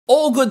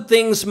All good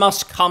things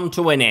must come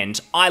to an end.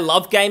 I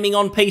love gaming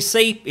on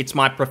PC. It's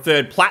my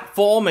preferred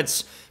platform.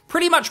 It's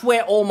pretty much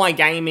where all my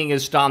gaming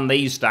is done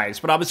these days.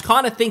 But I was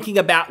kind of thinking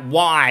about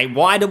why.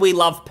 Why do we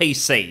love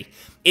PC?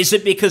 Is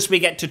it because we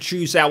get to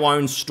choose our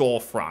own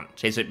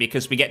storefront? Is it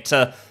because we get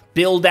to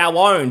build our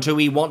own? Do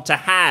we want to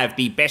have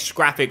the best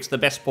graphics, the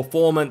best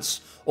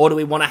performance? Or do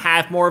we want to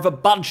have more of a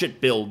budget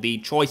build? The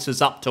choice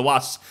is up to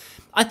us.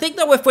 I think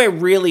that if we're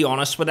really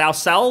honest with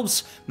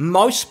ourselves,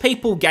 most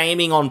people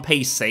gaming on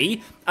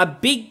PC, a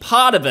big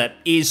part of it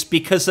is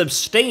because of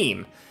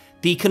Steam.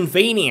 The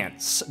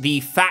convenience,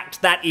 the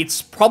fact that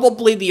it's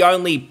probably the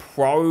only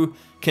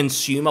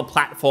pro-consumer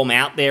platform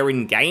out there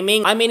in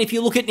gaming. I mean, if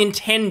you look at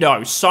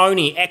Nintendo,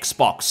 Sony,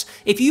 Xbox,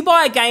 if you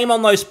buy a game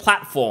on those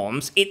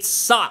platforms, it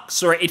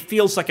sucks, or it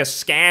feels like a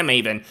scam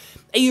even.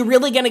 Are you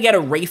really going to get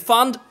a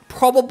refund?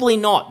 Probably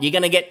not. You're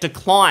going to get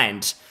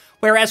declined.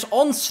 Whereas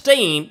on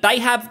Steam, they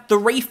have the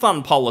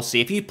refund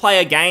policy. If you play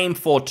a game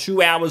for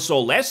 2 hours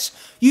or less,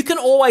 you can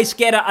always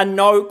get a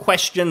no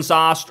questions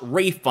asked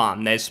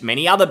refund. There's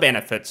many other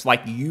benefits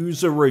like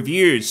user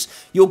reviews.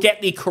 You'll get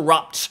the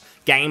corrupt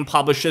game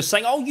publishers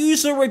saying, oh,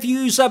 user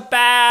reviews are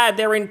bad,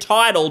 they're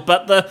entitled.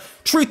 But the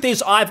truth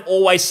is, I've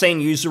always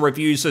seen user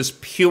reviews as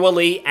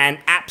purely and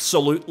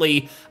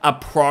absolutely a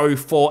pro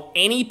for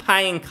any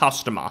paying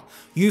customer.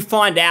 You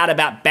find out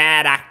about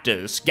bad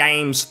actors,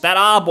 games that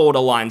are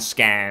borderline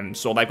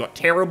scams, or they've got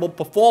terrible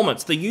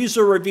performance. The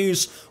user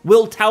reviews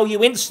will tell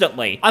you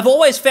instantly. I've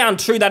always found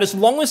too that as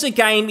long as a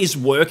game is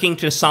working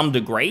to some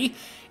degree,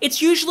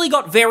 it's usually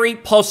got very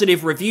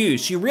positive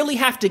reviews. You really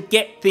have to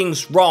get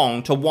things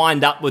wrong to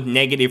wind up with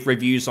negative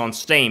reviews on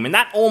Steam, and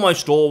that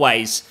almost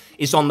always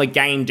is on the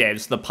game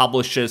devs, the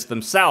publishers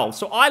themselves.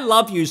 So I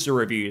love user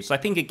reviews. I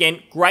think,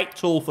 again, great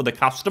tool for the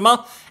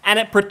customer, and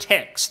it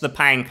protects the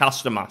paying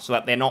customer so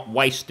that they're not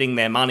wasting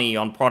their money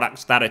on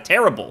products that are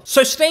terrible.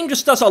 So Steam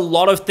just does a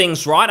lot of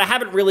things right. I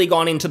haven't really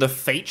gone into the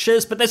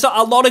features, but there's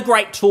a lot of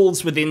great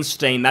tools within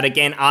Steam that,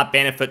 again, are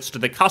benefits to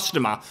the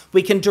customer.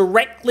 We can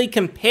directly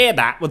compare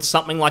that with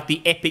something like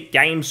the Epic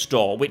Games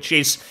Store, which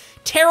is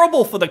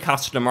terrible for the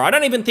customer. I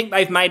don't even think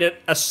they've made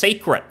it a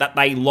secret that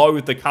they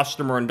loathe the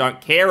customer and don't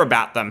care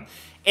about them.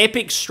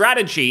 Epic's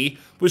strategy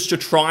was to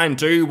try and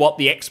do what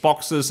the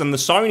Xboxes and the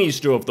Sonys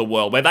do of the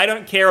world, where they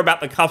don't care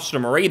about the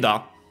customer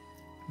either.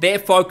 Their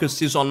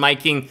focus is on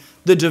making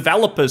the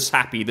developers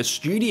happy, the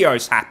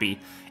studios happy.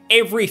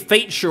 Every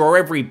feature or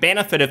every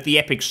benefit of the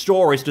Epic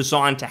Store is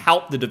designed to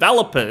help the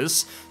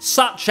developers,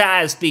 such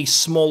as the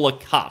smaller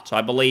cut.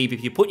 I believe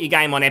if you put your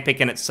game on Epic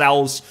and it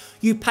sells,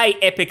 you pay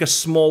Epic a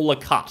smaller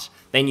cut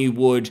than you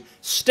would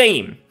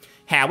Steam.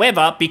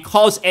 However,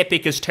 because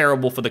Epic is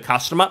terrible for the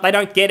customer, they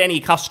don't get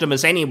any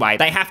customers anyway.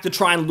 They have to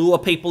try and lure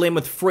people in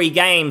with free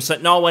games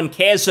that no one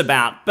cares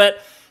about.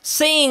 But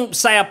seeing,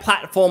 say, a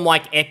platform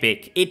like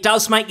Epic, it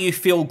does make you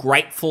feel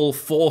grateful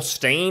for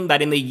Steam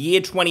that in the year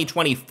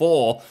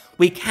 2024,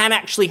 we can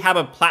actually have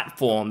a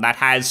platform that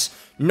has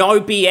no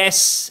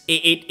BS.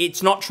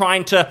 It's not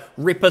trying to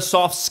rip us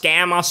off,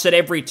 scam us at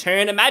every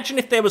turn. Imagine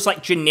if there was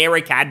like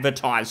generic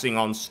advertising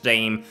on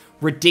Steam,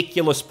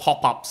 ridiculous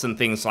pop-ups and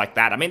things like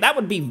that. I mean, that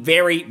would be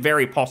very,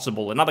 very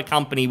possible. Another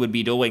company would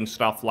be doing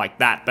stuff like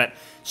that, but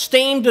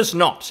Steam does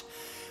not.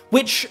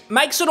 Which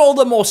makes it all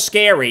the more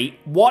scary.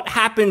 What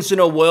happens in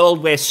a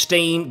world where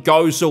Steam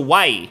goes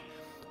away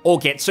or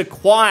gets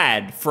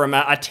acquired from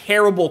a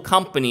terrible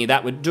company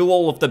that would do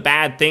all of the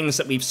bad things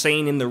that we've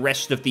seen in the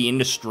rest of the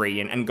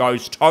industry and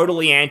goes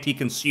totally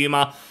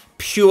anti-consumer,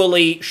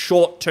 purely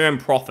short-term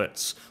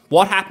profits?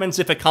 What happens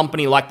if a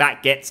company like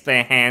that gets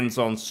their hands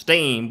on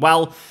Steam?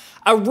 Well,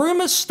 a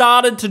rumor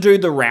started to do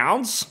the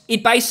rounds.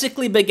 It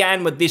basically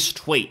began with this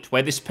tweet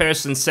where this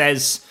person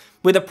says,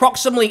 with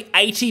approximately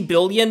 80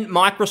 billion,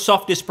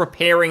 Microsoft is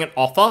preparing an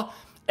offer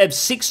of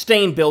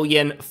 16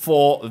 billion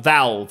for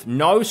Valve.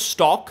 No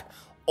stock,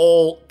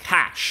 all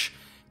cash.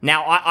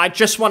 Now, I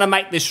just want to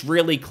make this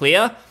really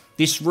clear.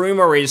 This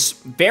rumor is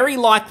very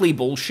likely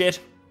bullshit.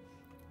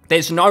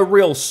 There's no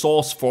real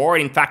source for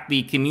it. In fact,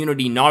 the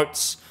community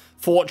notes,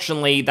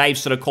 fortunately, they've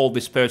sort of called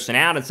this person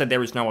out and said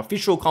there is no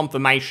official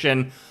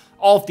confirmation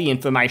of the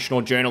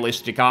informational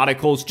journalistic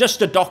articles,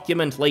 just a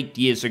document leaked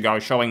years ago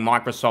showing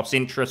Microsoft's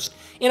interest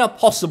in a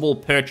possible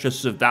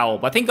purchase of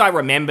Valve. I think I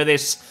remember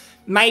this.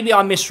 Maybe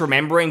I'm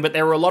misremembering, but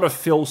there were a lot of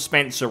Phil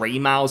Spencer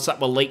emails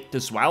that were leaked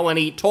as well, and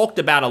he talked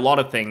about a lot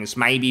of things,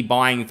 maybe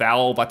buying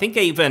Valve, I think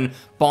even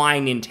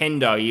buying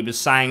Nintendo. He was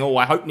saying, oh,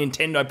 I hope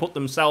Nintendo put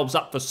themselves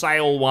up for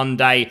sale one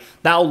day.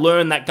 They'll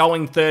learn that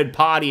going third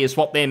party is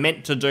what they're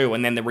meant to do,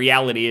 and then the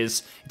reality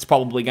is it's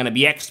probably going to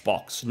be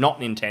Xbox, not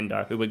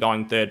Nintendo, who are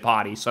going third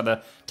party. So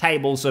the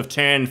tables have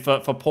turned for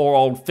poor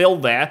old Phil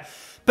there.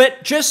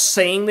 But just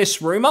seeing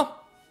this rumor,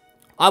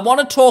 I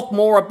want to talk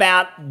more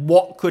about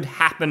what could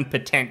happen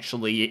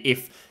potentially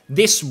if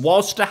this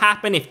was to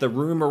happen, if the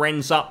rumor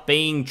ends up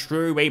being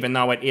true, even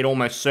though it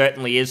almost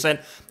certainly isn't,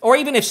 or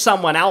even if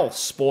someone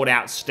else bought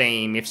out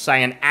Steam, if,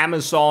 say, an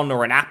Amazon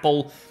or an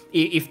Apple,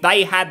 if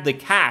they had the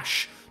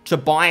cash to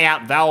buy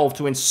out Valve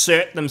to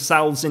insert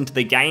themselves into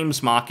the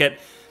games market,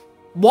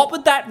 What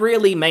would that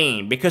really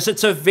mean? Because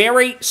it's a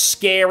very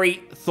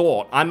scary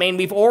thought. I mean,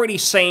 we've already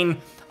seen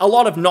a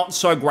lot of not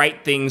so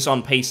great things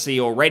on PC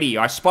already.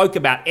 I spoke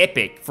about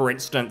Epic, for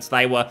instance.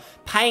 They were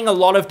paying a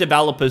lot of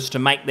developers to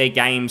make their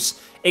games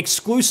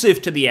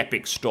exclusive to the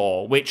Epic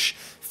Store, which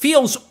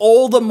feels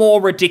all the more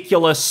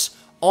ridiculous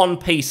on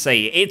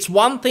PC. It's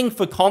one thing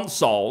for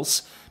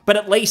consoles, but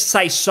at least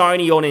say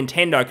Sony or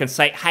Nintendo can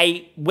say,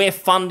 hey, we're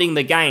funding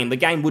the game. The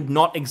game would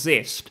not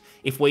exist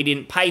if we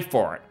didn't pay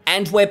for it.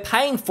 And we're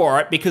paying for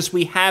it because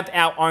we have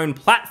our own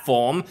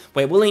platform.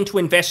 We're willing to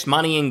invest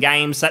money in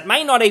games that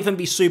may not even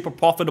be super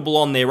profitable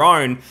on their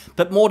own,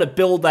 but more to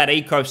build that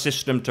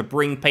ecosystem to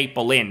bring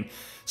people in.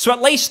 So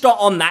at least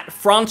on that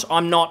front,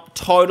 I'm not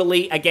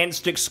totally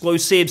against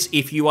exclusives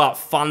if you are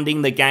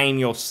funding the game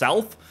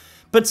yourself.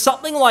 But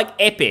something like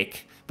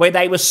Epic, where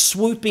they were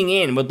swooping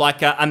in with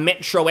like a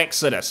Metro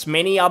Exodus,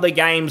 many other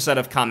games that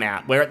have come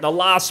out, where at the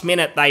last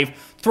minute they've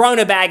thrown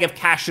a bag of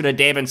cash at a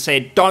dev and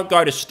said, don't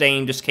go to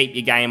Steam, just keep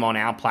your game on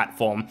our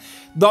platform.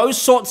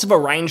 Those sorts of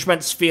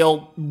arrangements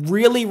feel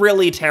really,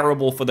 really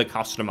terrible for the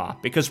customer,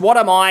 because what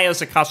am I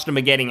as a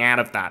customer getting out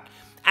of that?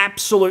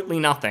 Absolutely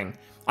nothing.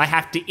 I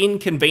have to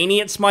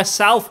inconvenience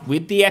myself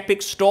with the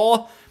Epic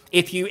Store.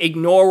 If you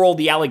ignore all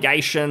the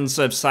allegations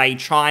of, say,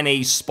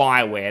 Chinese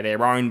spyware,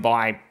 they're owned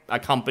by a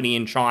company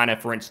in China,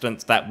 for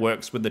instance, that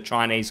works with the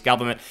Chinese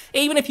government.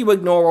 Even if you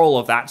ignore all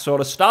of that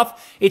sort of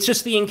stuff, it's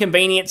just the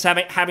inconvenience of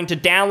having to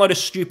download a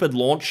stupid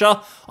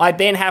launcher. I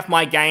then have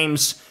my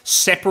games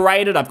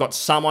separated. I've got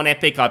some on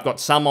Epic, I've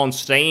got some on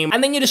Steam,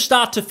 and then you just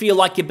start to feel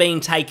like you're being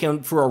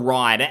taken for a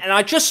ride. And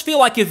I just feel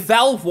like if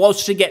Valve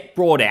was to get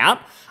brought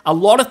out, a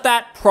lot of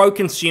that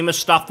pro-consumer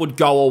stuff would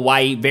go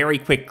away very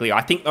quickly. I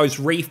think those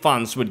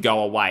refunds would go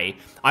away.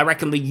 I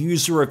reckon the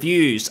user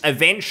reviews.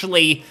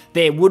 Eventually,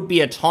 there would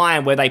be a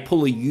time where they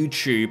pull a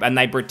YouTube and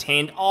they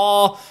pretend,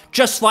 oh,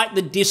 just like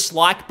the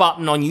dislike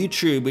button on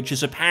YouTube, which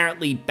is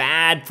apparently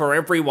bad for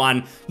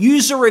everyone,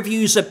 user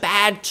reviews are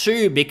bad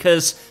too,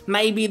 because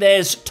maybe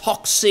there's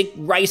toxic,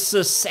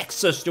 racist,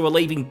 sexist who are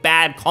leaving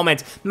bad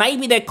comments.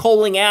 Maybe they're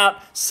calling out,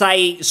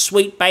 say,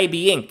 Sweet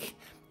Baby Inc.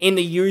 in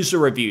the user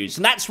reviews,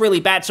 and that's really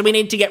bad, so we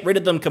need to get rid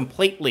of them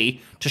completely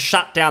to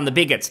shut down the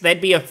bigots.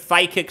 There'd be a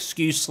fake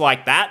excuse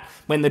like that,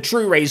 when the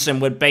true reason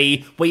would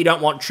be, we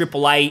don't want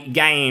AAA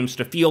games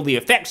to feel the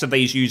effects of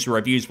these user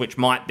reviews, which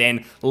might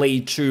then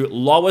lead to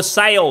lower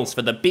sales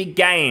for the big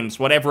games,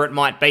 whatever it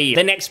might be,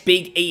 the next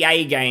big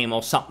EA game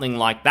or something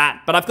like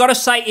that. But I've got to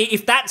say,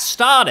 if that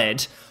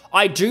started,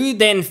 I do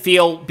then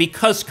feel,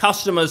 because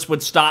customers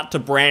would start to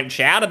branch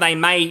out and they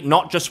may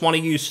not just want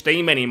to use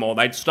Steam anymore,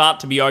 they'd start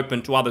to be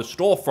open to other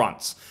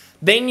storefronts.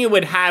 Then you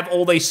would have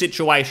all these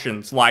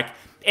situations like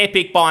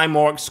Epic buying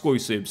more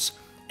exclusives.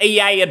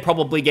 EA would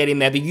probably get in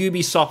there, the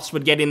Ubisofts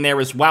would get in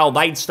there as well.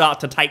 They'd start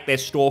to take their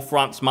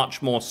storefronts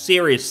much more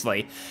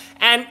seriously.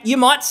 And you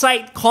might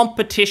say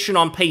competition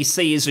on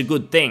PC is a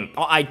good thing.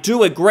 I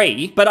do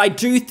agree, but I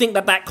do think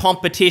that that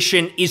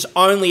competition is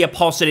only a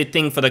positive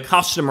thing for the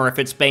customer if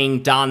it's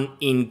being done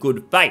in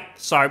good faith.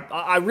 So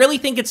I really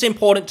think it's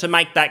important to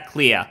make that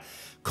clear.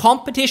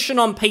 Competition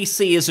on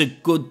PC is a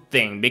good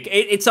thing.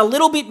 It's a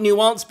little bit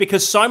nuanced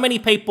because so many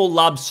people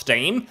love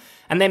Steam,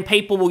 and then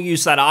people will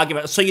use that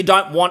argument. So you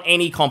don't want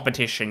any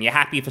competition. You're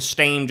happy for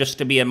Steam just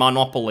to be a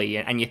monopoly,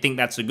 and you think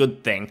that's a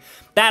good thing.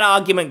 That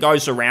argument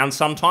goes around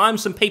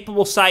sometimes, and people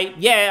will say,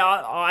 yeah,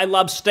 I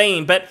love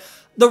Steam. But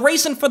the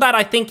reason for that,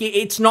 I think,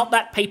 it's not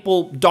that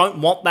people don't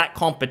want that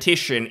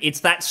competition. It's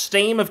that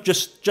Steam have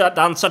just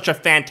done such a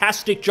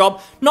fantastic job.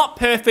 Not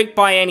perfect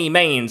by any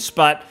means,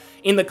 but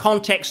in the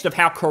context of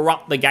how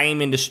corrupt the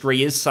game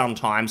industry is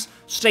sometimes,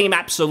 Steam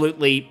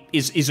absolutely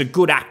is a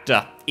good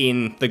actor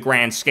in the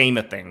grand scheme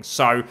of things.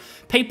 So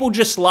people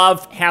just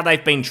love how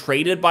they've been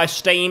treated by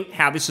Steam,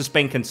 how this has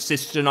been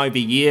consistent over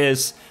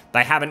years.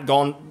 They haven't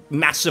gone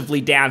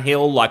massively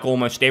downhill like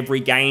almost every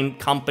game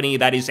company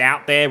that is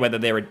out there, whether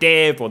they're a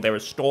dev or they're a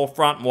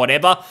storefront,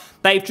 whatever.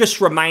 They've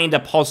just remained a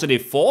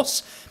positive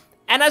force.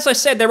 And as I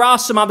said, there are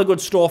some other good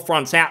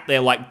storefronts out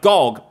there like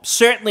GOG,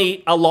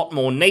 certainly a lot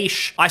more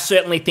niche. I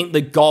certainly think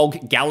the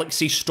GOG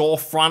Galaxy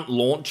storefront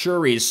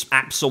launcher is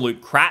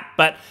absolute crap,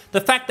 but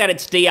the fact that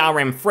it's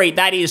DRM free,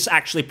 that is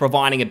actually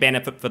providing a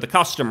benefit for the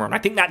customer. And I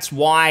think that's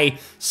why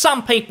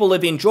some people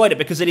have enjoyed it,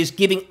 because it is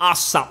giving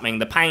us something,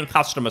 the paying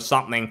customer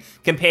something,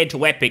 compared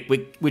to Epic,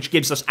 which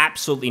gives us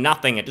absolutely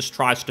nothing. It just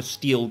tries to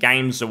steal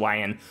games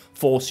away and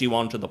force you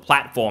onto the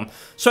platform.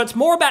 So it's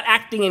more about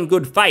acting in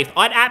good faith.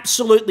 I'd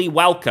absolutely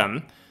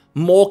welcome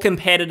more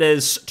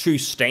competitors to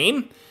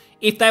Steam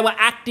if they were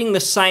acting the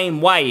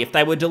same way, if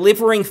they were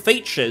delivering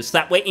features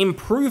that were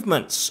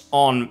improvements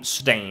on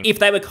Steam, if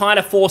they were kind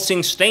of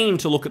forcing Steam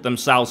to look at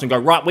themselves and go,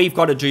 right, we've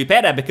got to do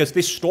better because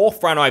this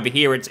storefront over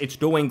here, it's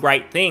doing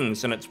great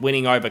things and it's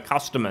winning over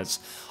customers.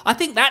 I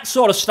think that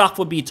sort of stuff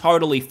would be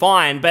totally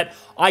fine, but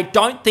I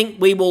don't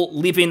think we will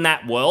live in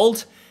that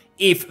world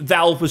if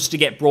Valve was to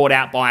get brought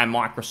out by a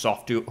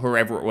Microsoft or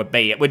whoever it would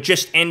be. It would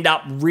just end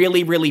up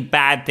really, really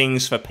bad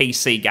things for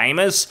PC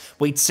gamers.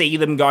 We'd see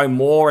them go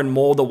more and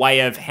more the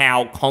way of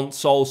how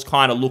consoles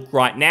kind of look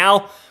right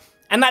now.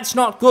 And that's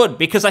not good,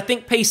 because I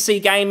think PC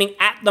gaming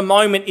at the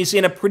moment is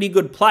in a pretty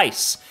good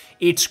place.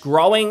 It's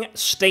growing.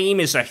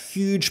 Steam is a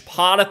huge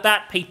part of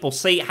that. People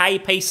see, hey,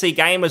 PC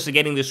gamers are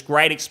getting this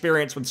great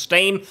experience with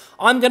Steam.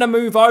 I'm going to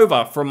move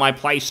over from my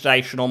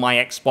PlayStation or my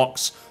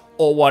Xbox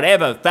or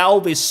whatever.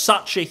 Valve is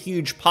such a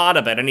huge part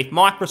of it, and if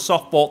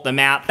Microsoft bought them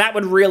out, that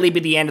would really be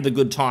the end of the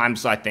good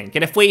times, I think.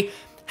 And if we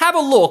have a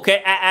look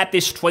at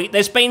this tweet,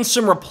 there's been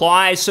some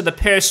replies to the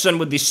person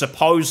with this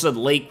supposed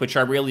leak, which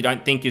I really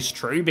don't think is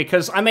true,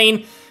 because, I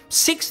mean,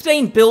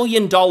 $16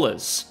 billion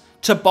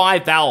to buy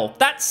Valve.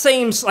 That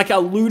seems like a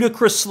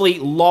ludicrously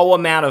low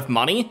amount of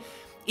money.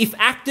 If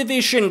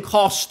Activision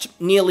cost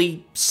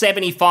nearly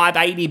 75,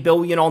 80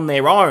 billion on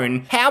their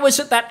own, how is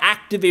it that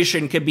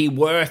Activision could be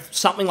worth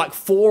something like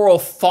 4 or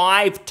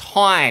 5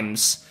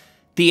 times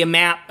the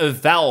amount of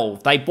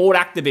Valve? They bought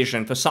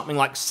Activision for something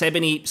like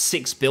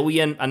 76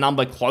 billion, a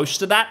number close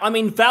to that. I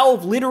mean,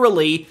 Valve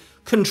literally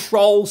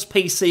controls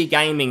PC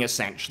gaming,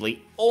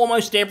 essentially.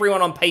 Almost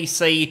everyone on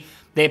PC,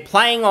 they're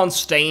playing on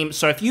Steam,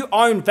 so if you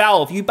own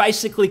Valve, you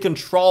basically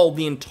control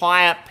the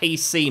entire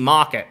PC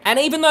market. And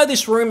even though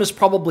this rumor is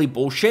probably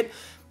bullshit,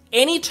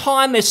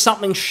 anytime there's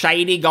something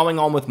shady going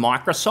on with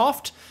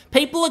Microsoft,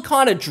 people are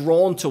kind of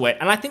drawn to it,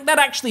 and I think that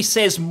actually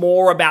says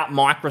more about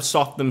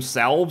Microsoft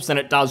themselves than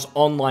it does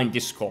online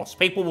discourse.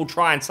 People will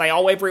try and say,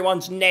 oh,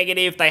 everyone's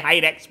negative, they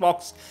hate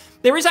Xbox.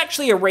 There is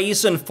actually a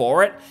reason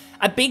for it.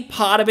 A big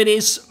part of it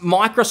is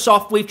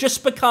Microsoft, we've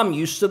just become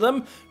used to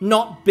them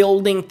not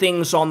building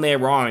things on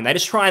their own. They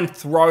just try and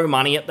throw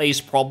money at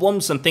these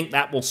problems and think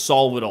that will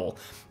solve it all.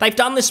 They've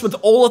done this with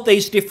all of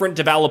these different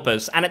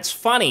developers, and it's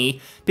funny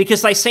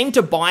because they seem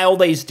to buy all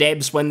these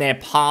devs when they're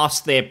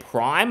past their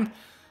prime.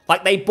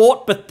 Like, they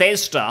bought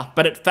Bethesda,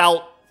 but it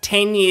felt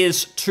 10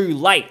 years too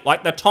late.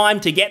 Like, the time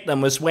to get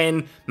them was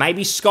when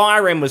maybe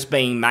Skyrim was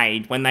being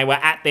made, when they were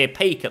at their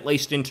peak, at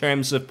least in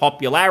terms of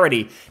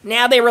popularity.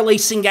 Now they're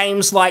releasing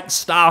games like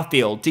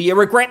Starfield. Do you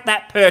regret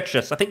that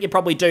purchase? I think you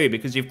probably do,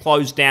 because you've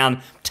closed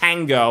down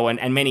Tango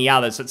and many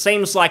others. It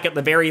seems like at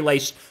the very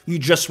least you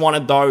just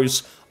wanted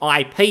those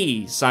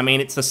IPs. I mean,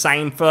 it's the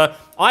same for,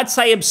 I'd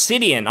say,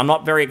 Obsidian. I'm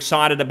not very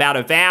excited about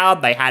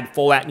Avowed. They had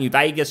Fallout New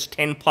Vegas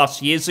 10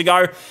 plus years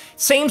ago.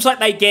 Seems like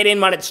they get in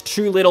when it's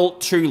too little,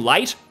 too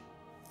late.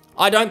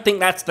 I don't think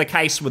that's the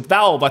case with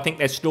Valve. I think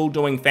they're still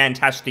doing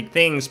fantastic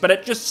things, but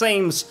it just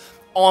seems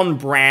on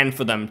brand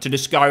for them to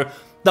just go,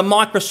 the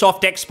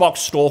Microsoft Xbox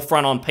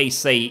storefront on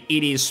PC,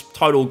 it is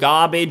total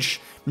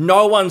garbage.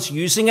 No one's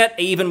using it,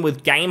 even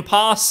with Game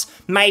Pass.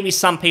 Maybe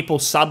some people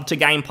subbed to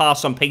Game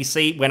Pass on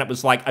PC when it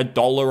was like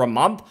 $1 a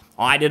month.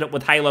 I did it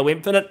with Halo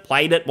Infinite,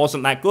 played it,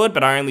 wasn't that good,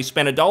 but I only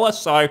spent $1,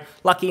 so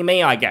lucky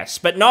me, I guess.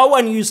 But no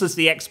one uses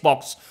the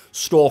Xbox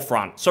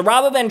storefront. So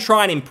rather than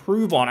try and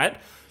improve on it,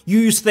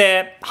 use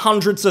their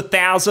hundreds of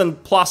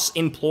thousand plus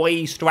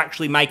employees to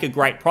actually make a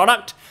great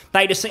product,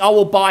 they just think, oh,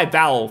 we'll buy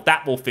Valve,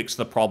 that will fix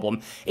the problem.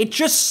 It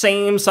just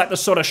seems like the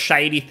sort of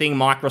shady thing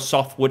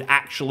Microsoft would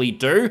actually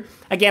do.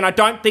 Again, I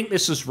don't think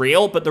this is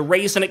real, but the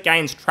reason it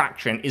gains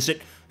traction is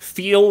it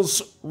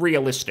feels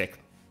realistic.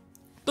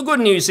 The good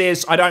news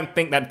is, I don't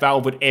think that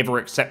Valve would ever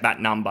accept that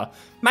number.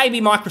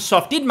 Maybe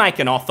Microsoft did make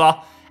an offer,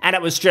 and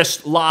it was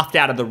just laughed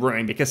out of the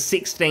room, because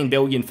 $16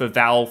 billion for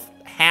Valve,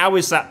 how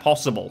is that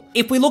possible?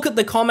 If we look at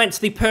the comments,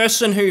 the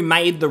person who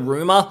made the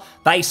rumor,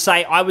 they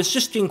say, I was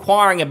just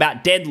inquiring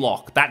about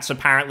Deadlock. That's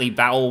apparently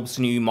Valve's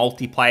new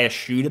multiplayer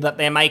shooter that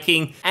they're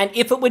making, and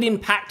if it would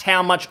impact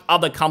how much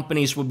other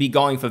companies would be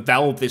going for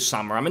Valve this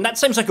summer. I mean, that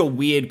seems like a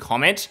weird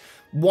comment.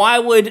 Why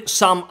would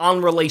some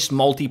unreleased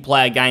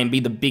multiplayer game be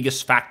the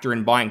biggest factor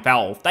in buying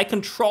Valve? They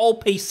control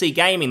PC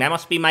gaming. They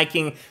must be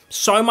making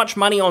so much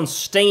money on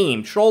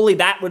Steam. Surely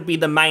that would be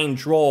the main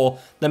draw,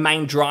 the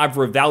main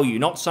driver of value,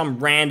 not some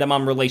random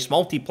unreleased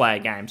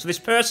multiplayer game. So this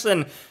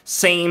person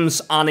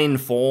seems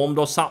uninformed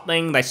or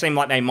something. They seem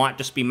like they might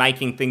just be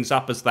making things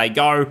up as they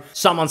go.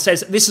 Someone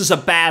says, this is a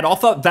bad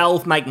offer.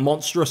 Valve make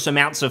monstrous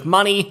amounts of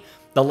money.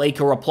 The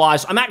leaker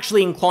replies, I'm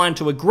actually inclined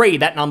to agree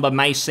that number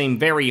may seem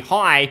very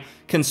high,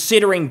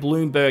 considering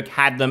Bloomberg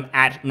had them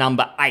at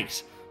number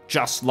 8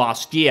 just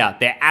last year.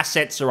 Their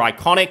assets are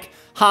iconic,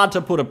 hard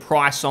to put a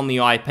price on the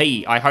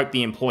IP. I hope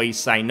the employees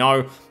say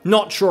no.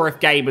 Not sure if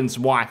Gaben's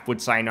wife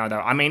would say no, though.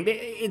 I mean,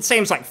 it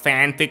seems like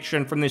fan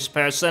fiction from this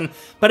person,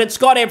 but it's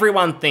got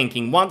everyone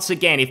thinking. Once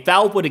again, if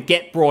Valve were to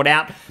get brought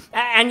out,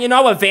 and you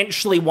know,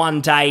 eventually one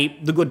day,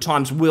 the good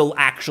times will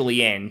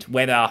actually end,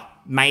 whether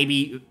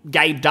maybe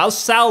Gabe does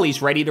sell,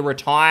 he's ready to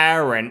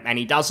retire, and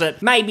he does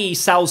it. Maybe he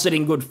sells it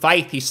in good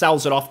faith, he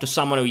sells it off to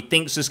someone who he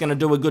thinks is going to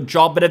do a good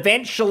job, but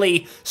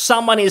eventually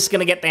someone is going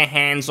to get their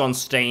hands on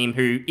Steam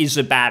who is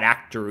a bad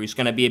actor, who's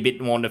going to be a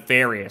bit more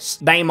nefarious.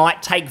 They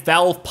might take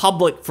Valve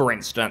public, for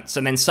instance,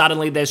 and then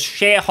suddenly there's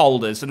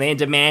shareholders and they're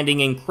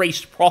demanding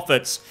increased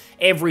profits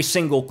every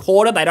single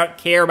quarter. They don't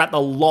care about the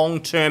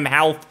long-term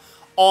health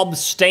of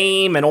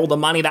Steam and all the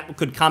money that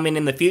could come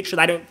in the future.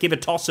 They don't give a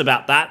toss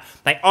about that.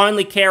 They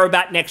only care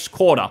about next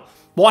quarter.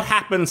 What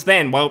happens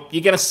then? Well,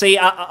 you're going to see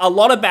a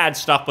lot of bad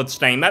stuff with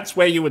Steam. That's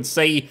where you would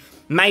see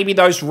maybe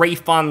those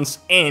refunds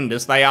end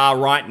as they are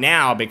right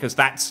now, because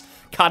that's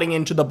cutting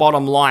into the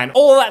bottom line.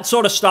 All that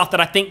sort of stuff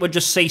that I think would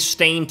just see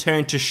Steam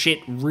turn to shit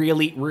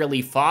really,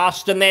 really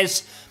fast. And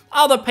there's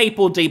other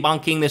people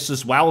debunking this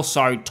as well.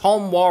 So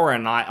Tom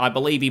Warren, I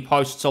believe he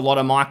posts a lot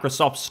of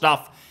Microsoft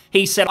stuff.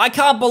 He said, "I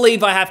can't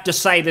believe I have to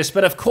say this,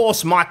 but of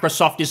course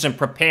Microsoft isn't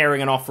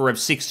preparing an offer of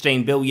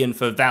 $16 billion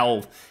for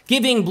Valve.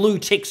 Giving blue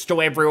ticks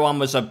to everyone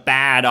was a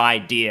bad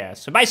idea."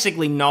 So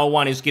basically no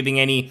one is giving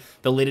any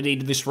validity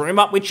to this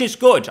rumor, which is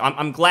good.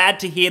 I'm glad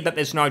to hear that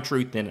there's no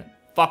truth in it.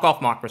 Fuck off,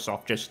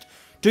 Microsoft. Just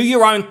do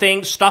your own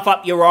thing, stuff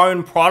up your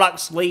own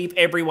products, leave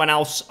everyone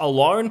else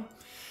alone.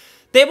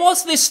 There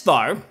was this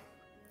though.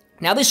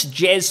 Now this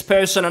Jez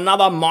person,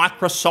 another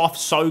Microsoft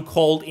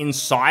so-called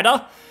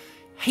insider,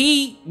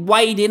 he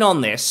weighed in on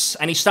this,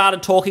 and he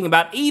started talking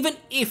about even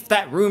if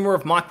that rumor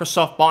of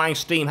Microsoft buying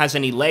Steam has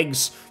any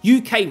legs,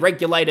 UK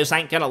regulators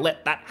ain't gonna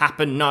let that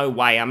happen, no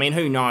way. I mean,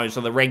 who knows?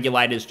 Are the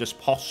regulators just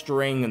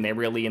posturing and they're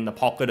really in the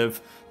pocket of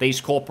these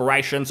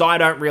corporations? I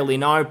don't really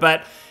know,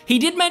 but he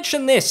did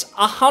mention this,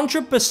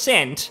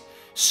 100%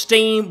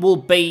 Steam will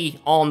be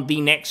on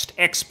the next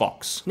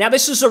Xbox. Now,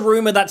 this is a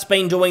rumor that's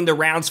been doing the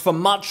rounds for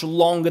much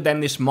longer than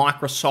this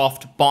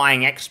Microsoft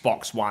buying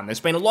Xbox one. There's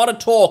been a lot of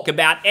talk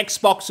about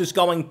Xbox is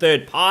going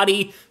third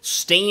party,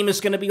 Steam is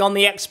going to be on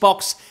the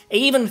Xbox.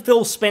 Even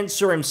Phil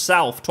Spencer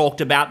himself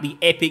talked about the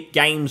Epic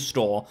Games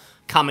Store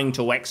coming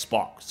to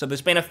Xbox. So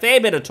there's been a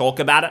fair bit of talk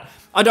about it.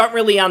 I don't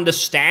really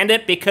understand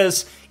it,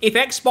 because if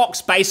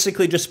Xbox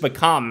basically just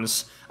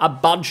becomes a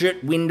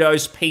budget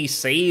Windows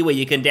PC where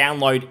you can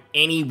download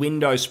any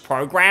Windows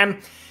program,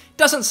 it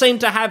doesn't seem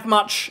to have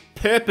much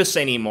purpose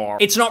anymore.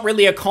 It's not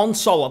really a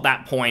console at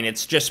that point.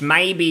 It's just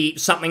maybe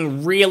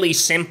something really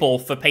simple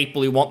for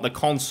people who want the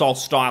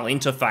console-style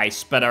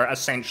interface but are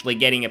essentially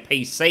getting a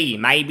PC.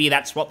 Maybe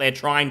that's what they're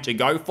trying to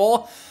go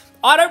for.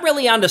 I don't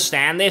really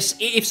understand this.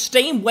 If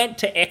Steam went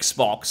to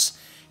Xbox,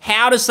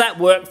 how does that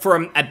work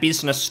from a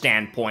business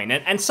standpoint?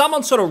 And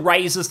someone sort of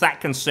raises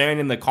that concern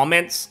in the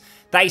comments.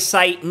 They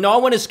say no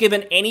one has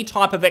given any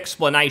type of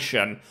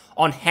explanation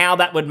on how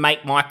that would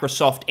make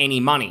Microsoft any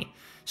money.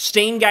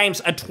 Steam games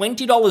are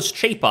 $20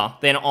 cheaper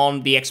than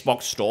on the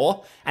Xbox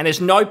Store, and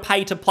there's no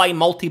pay-to-play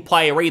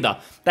multiplayer either.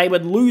 They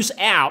would lose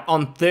out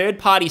on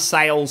third-party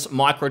sales,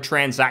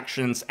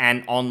 microtransactions,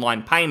 and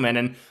online payment,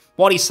 and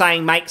what he's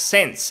saying makes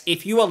sense.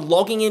 If you are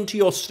logging into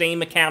your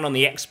Steam account on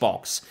the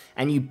Xbox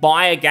and you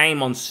buy a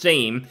game on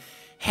Steam,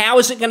 how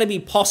is it going to be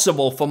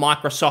possible for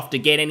Microsoft to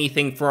get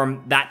anything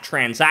from that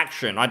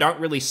transaction? I don't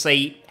really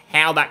see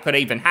how that could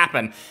even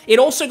happen. It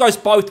also goes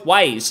both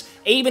ways.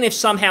 Even if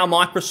somehow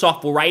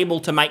Microsoft were able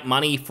to make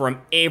money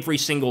from every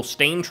single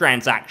Steam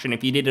transaction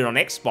if you did it on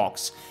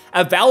Xbox,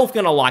 are Valve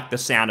going to like the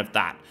sound of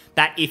that?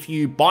 That if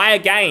you buy a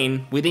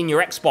game within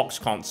your Xbox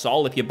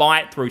console, if you buy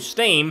it through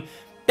Steam,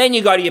 then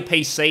you go to your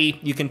PC,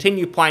 you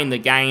continue playing the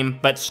game,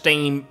 but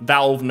Steam,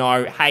 Valve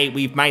know, hey,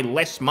 we've made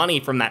less money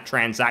from that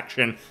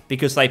transaction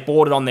because they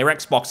bought it on their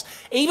Xbox.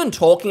 Even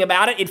talking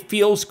about it, it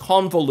feels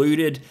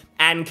convoluted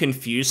and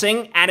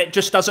confusing, and it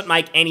just doesn't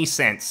make any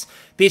sense.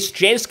 This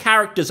Jez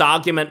character's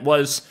argument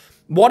was,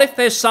 what if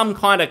there's some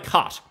kind of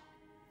cut?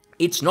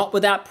 It's not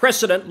without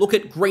precedent. Look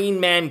at Green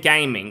Man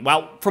Gaming.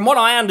 Well, from what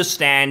I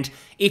understand,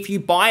 if you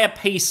buy a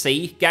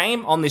PC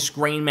game on this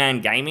Green Man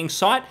Gaming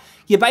site,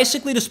 you're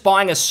basically just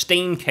buying a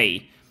Steam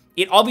key.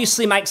 It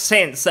obviously makes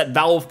sense that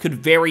Valve could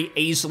very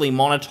easily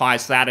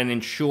monetize that and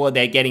ensure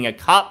they're getting a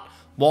cut,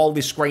 while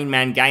this Green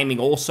Man Gaming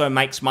also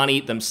makes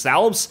money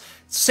themselves.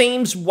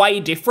 Seems way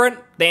different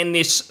than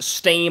this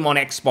Steam on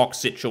Xbox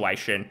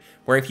situation,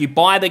 where if you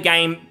buy the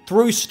game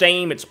through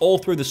Steam, it's all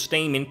through the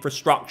Steam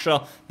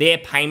infrastructure, their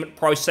payment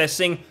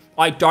processing.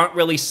 I don't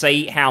really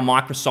see how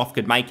Microsoft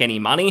could make any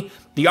money.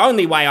 The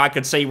only way I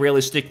could see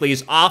realistically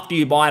is after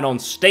you buy it on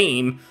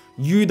Steam,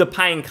 you, the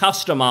paying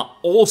customer,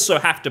 also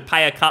have to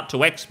pay a cut to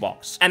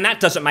Xbox. And that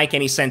doesn't make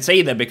any sense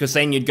either, because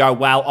then you'd go,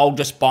 well, I'll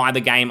just buy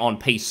the game on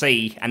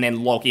PC and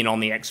then log in on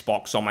the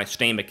Xbox on my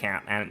Steam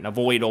account and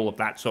avoid all of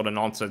that sort of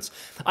nonsense.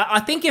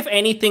 I think if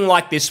anything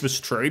like this was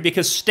true,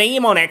 because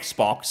Steam on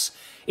Xbox,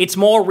 it's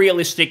more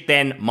realistic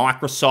than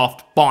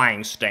Microsoft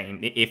buying Steam,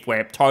 if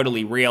we're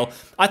totally real.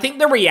 I think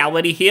the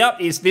reality here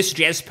is this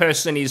Jez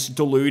person is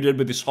deluded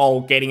with this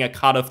whole getting a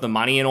cut of the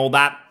money and all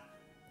that.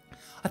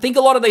 I think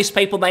a lot of these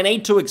people, they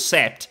need to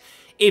accept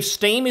if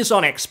Steam is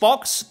on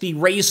Xbox, the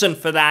reason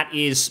for that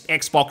is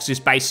Xbox is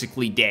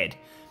basically dead.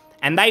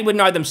 And they would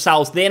know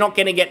themselves they're not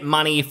going to get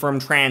money from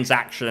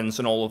transactions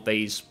and all of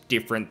these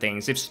different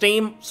things. If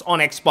Steam's on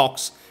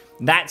Xbox,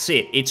 that's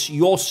it. It's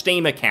your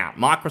Steam account.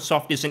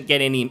 Microsoft isn't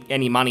getting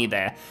any money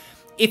there.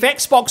 If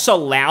Xbox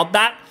allowed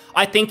that,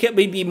 I think it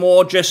would be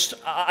more just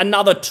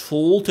another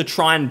tool to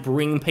try and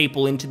bring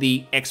people into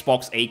the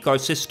Xbox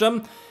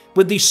ecosystem,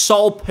 with the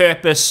sole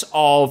purpose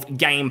of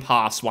Game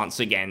Pass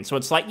once again. So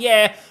it's like,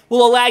 yeah,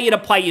 we'll allow you to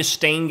play your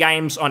Steam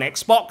games on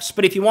Xbox,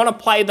 but if you want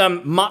to play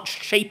them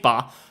much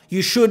cheaper,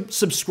 you should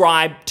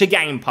subscribe to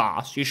Game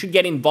Pass. You should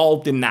get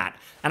involved in that.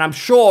 And I'm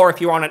sure if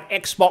you're on an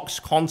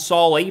Xbox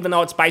console, even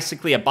though it's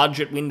basically a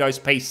budget Windows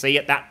PC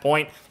at that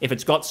point, if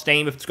it's got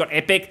Steam, if it's got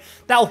Epic,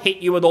 they'll hit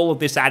you with all of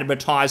this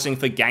advertising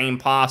for Game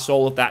Pass,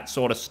 all of that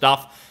sort of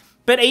stuff.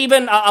 But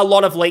even a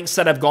lot of leaks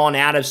that have gone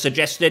out have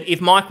suggested if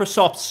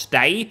Microsoft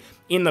stay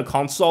in the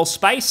console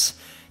space,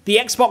 the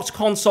Xbox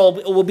console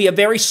will be a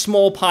very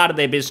small part of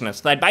their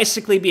business. They'd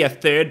basically be a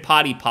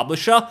third-party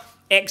publisher.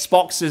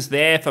 Xbox is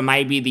there for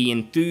maybe the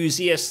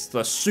enthusiasts,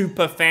 the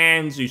super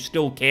fans who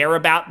still care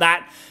about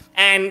that.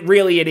 And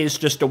really it is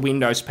just a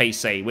Windows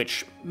PC,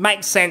 which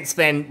makes sense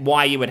then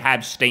why you would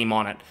have Steam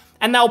on it.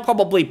 And they'll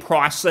probably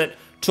price it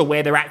to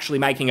where they're actually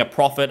making a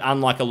profit,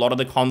 unlike a lot of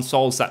the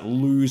consoles that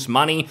lose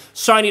money.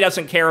 Sony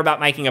doesn't care about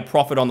making a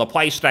profit on the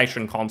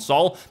PlayStation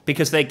console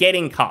because they're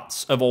getting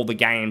cuts of all the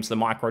games, the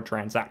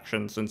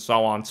microtransactions, and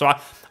so on. So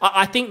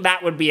I think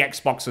that would be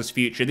Xbox's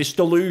future. This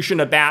delusion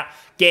about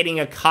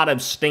getting a cut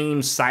of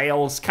Steam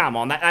sales, come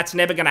on, that's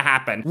never going to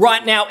happen.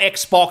 Right now,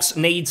 Xbox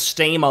needs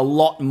Steam a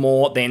lot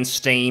more than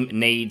Steam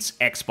needs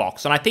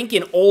Xbox. And I think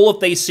in all of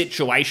these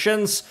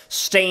situations,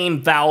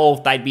 Steam,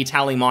 Valve, they'd be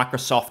telling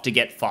Microsoft to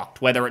get fucked,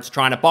 whether it's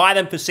trying to buy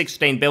them for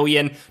 $16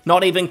 billion,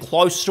 not even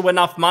close to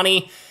enough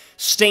money.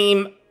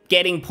 Steam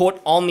getting put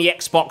on the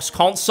Xbox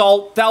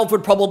console. Valve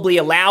would probably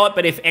allow it,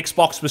 but if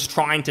Xbox was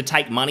trying to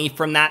take money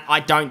from that, I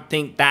don't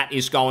think that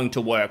is going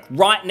to work.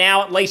 Right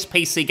now, at least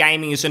PC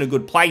gaming is in a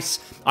good place.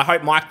 I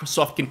hope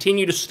Microsoft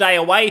continue to stay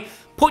away.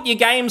 Put your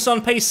games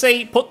on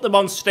PC, put them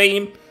on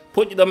Steam,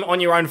 put them on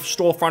your own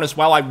storefront as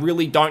well. I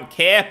really don't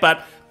care,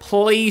 but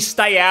please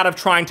stay out of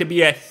trying to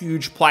be a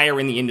huge player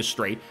in the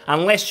industry,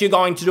 unless you're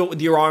going to do it with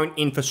your own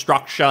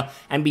infrastructure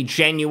and be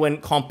genuine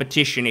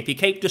competition. If you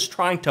keep just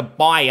trying to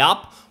buy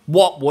up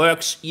what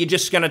works, you're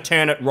just going to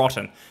turn it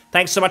rotten.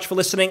 Thanks so much for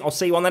listening. I'll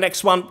see you on the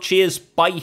next one. Cheers. Bye.